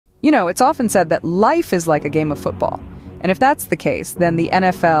It's often said that life is like a game of football. And if that's the case, then the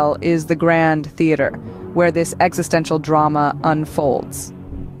NFL is the grand theater where this existential drama unfolds.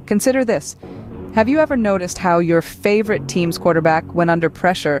 Consider this. Have you ever noticed how your favorite team's quarterback, when under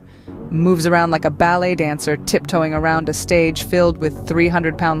pressure, moves around like a ballet dancer tiptoeing around a stage filled with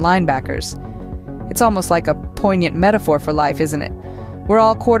 300-pound linebackers? It's almost like a poignant metaphor for life, isn't it? We're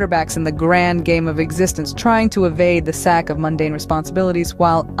all quarterbacks in the grand game of existence, trying to evade the sack of mundane responsibilities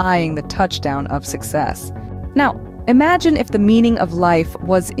while eyeing the touchdown of success. Now, imagine if the meaning of life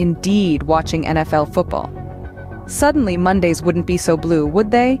was indeed watching NFL football. Suddenly, Mondays wouldn't be so blue,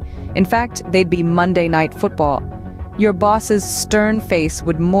 would they? In fact, they'd be Monday Night Football. Your boss's stern face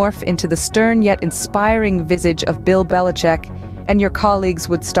would morph into the stern yet inspiring visage of Bill Belichick, and your colleagues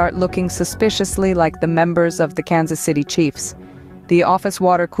would start looking suspiciously like the members of the Kansas City Chiefs. The office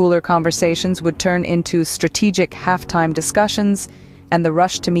water cooler conversations would turn into strategic halftime discussions, and the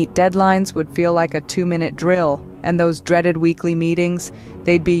rush to meet deadlines would feel like a 2-minute drill. And those dreaded weekly meetings,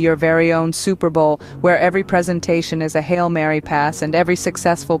 they'd be your very own Super Bowl, where every presentation is a Hail Mary pass and every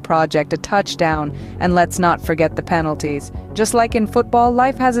successful project a touchdown, and let's not forget the penalties. Just like in football,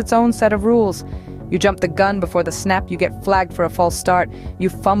 life has its own set of rules. You jump the gun before the snap, you get flagged for a false start, you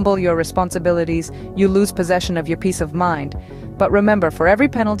fumble your responsibilities, you lose possession of your peace of mind. But remember, for every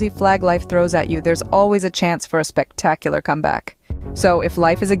penalty flag life throws at you, there's always a chance for a spectacular comeback. So if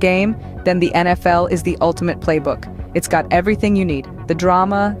life is a game, then the NFL is the ultimate playbook. It's got everything you need: the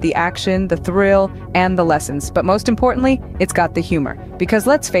drama, the action, the thrill, and the lessons. But most importantly, it's got the humor. Because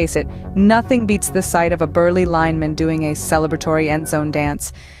let's face it, nothing beats the sight of a burly lineman doing a celebratory end zone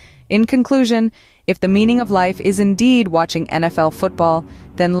dance. In conclusion, if the meaning of life is indeed watching NFL football,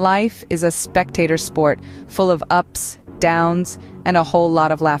 then life is a spectator sport full of ups, downs, and a whole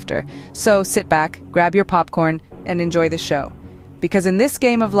lot of laughter. So sit back, grab your popcorn, and enjoy the show. Because in this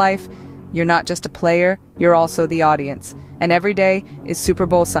game of life, you're not just a player, you're also the audience. And every day is Super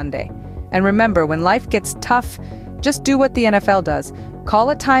Bowl Sunday. And remember, when life gets tough, just do what the NFL does.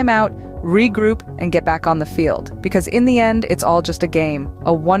 Call a timeout, regroup, and get back on the field. Because in the end, it's all just a game.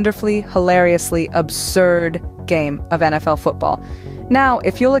 A wonderfully, hilariously absurd game of NFL football. Now,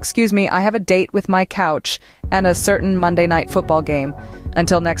 if you'll excuse me, I have a date with my couch and a certain Monday Night Football game.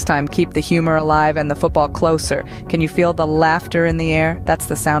 Until next time, keep the humor alive and the football closer. Can you feel the laughter in the air? That's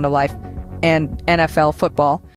the sound of life and NFL football.